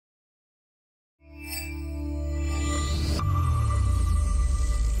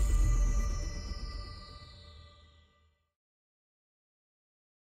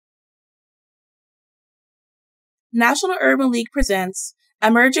National Urban League presents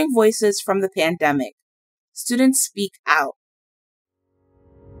Emerging Voices from the Pandemic. Students speak out.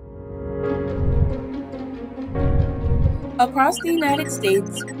 Across the United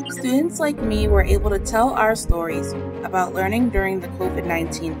States, students like me were able to tell our stories about learning during the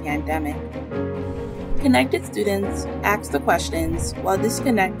COVID-19 pandemic. Connected students ask the questions, while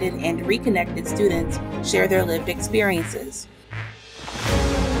disconnected and reconnected students share their lived experiences.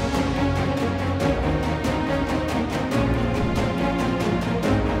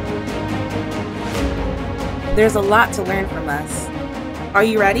 There's a lot to learn from us. Are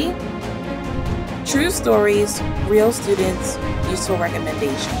you ready? True stories, real students, useful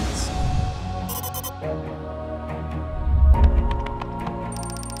recommendations.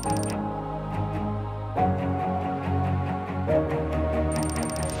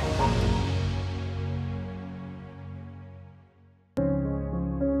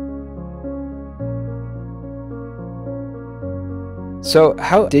 So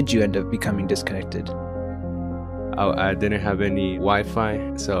how did you end up becoming disconnected? I didn't have any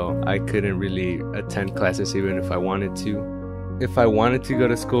Wi-Fi, so I couldn't really attend classes even if I wanted to. If I wanted to go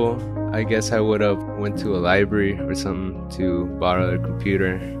to school, I guess I would have went to a library or something to borrow a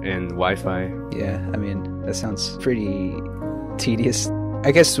computer and Wi-Fi. Yeah, I mean, that sounds pretty tedious.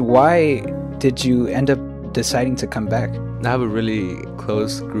 I guess why did you end up deciding to come back? I have a really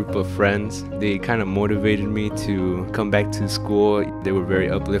close group of friends. They kind of motivated me to come back to school. They were very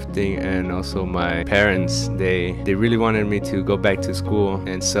uplifting, and also my parents, they really wanted me to go back to school,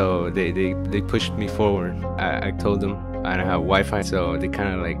 and so they pushed me forward. I told them I don't have Wi-Fi, so they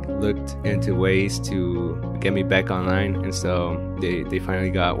kind of like looked into ways to get me back online, and so they finally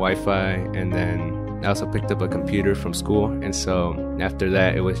got Wi-Fi, and then I also picked up a computer from school, and so after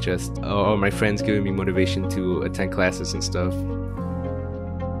that it was just all my friends giving me motivation to attend classes and stuff.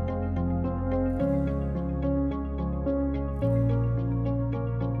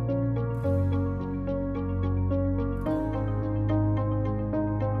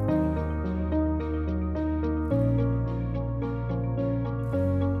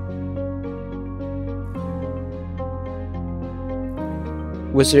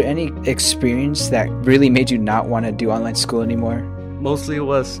 Was there any experience that really made you not want to do online school anymore? Mostly it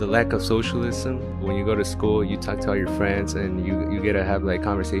was the lack of socialism. When you go to school, you talk to all your friends and you get to have like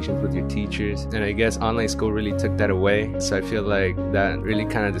conversations with your teachers. And I guess online school really took that away. So I feel like that really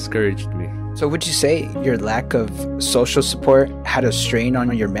kind of discouraged me. So would you say your lack of social support had a strain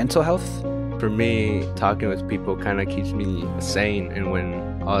on your mental health? For me, talking with people kind of keeps me sane, and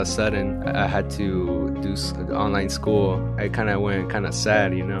when all of a sudden I had to do online school, I kind of went kind of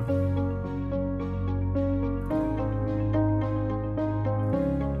sad, you know?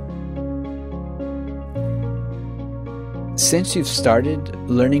 Since you've started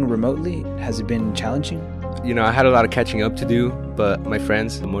learning remotely, has it been challenging? You know, I had a lot of catching up to do, but my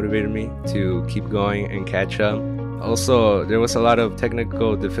friends motivated me to keep going and catch up. Also, there was a lot of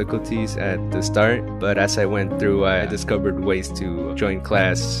technical difficulties at the start, but as I went through, I discovered ways to join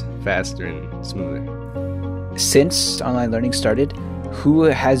class faster and smoother. Since online learning started, who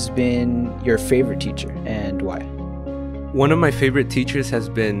has been your favorite teacher and why? One of my favorite teachers has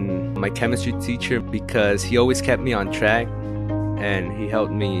been my chemistry teacher because he always kept me on track and he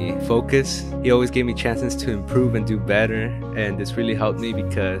helped me focus. He always gave me chances to improve and do better, and this really helped me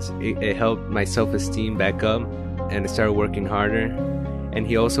because it helped my self-esteem back up, and I started working harder. And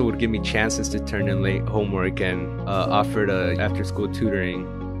he also would give me chances to turn in late homework and offered after-school tutoring.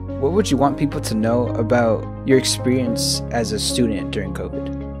 What would you want people to know about your experience as a student during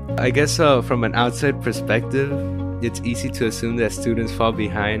COVID? I guess from an outside perspective, it's easy to assume that students fall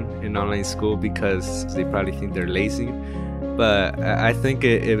behind in online school because they probably think they're lazy. But I think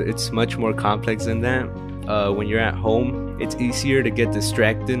it's much more complex than that. When you're at home, it's easier to get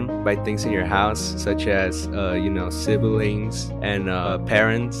distracted by things in your house, such as siblings and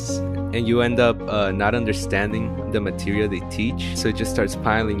parents, and you end up not understanding the material they teach, so it just starts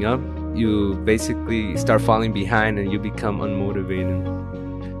piling up. You basically start falling behind and you become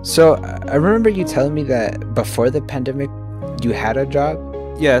unmotivated. So I remember you telling me that before the pandemic you had a job.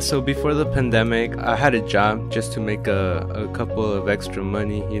 Yeah, so before the pandemic I had a job just to make a couple of extra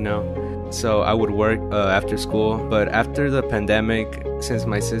money, you know. So I would work after school, but after the pandemic, since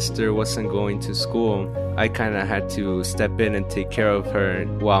my sister wasn't going to school, I kind of had to step in and take care of her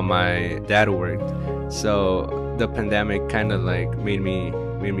while my dad worked. So the pandemic kind of like made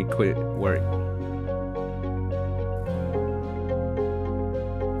me quit work.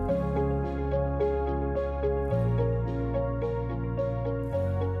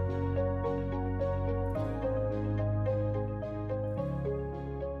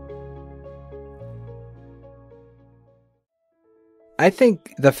 I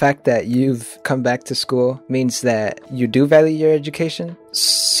think the fact that you've come back to school means that you do value your education.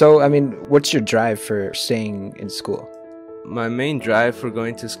 So, I mean, what's your drive for staying in school? My main drive for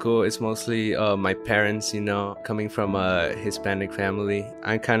going to school is mostly my parents, you know, coming from a Hispanic family.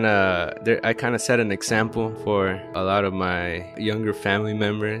 I kind of set an example for a lot of my younger family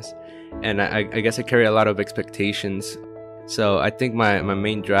members, and I guess I carry a lot of expectations. So I think my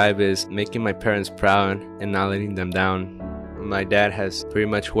main drive is making my parents proud and not letting them down. My dad has pretty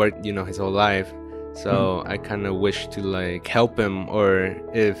much worked, you know, his whole life. So I kind of wish to like help him, or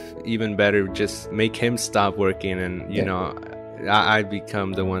if even better, just make him stop working, and you know, I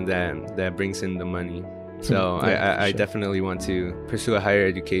become the one that brings in the money. So I definitely want to pursue a higher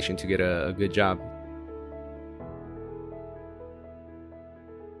education to get a good job.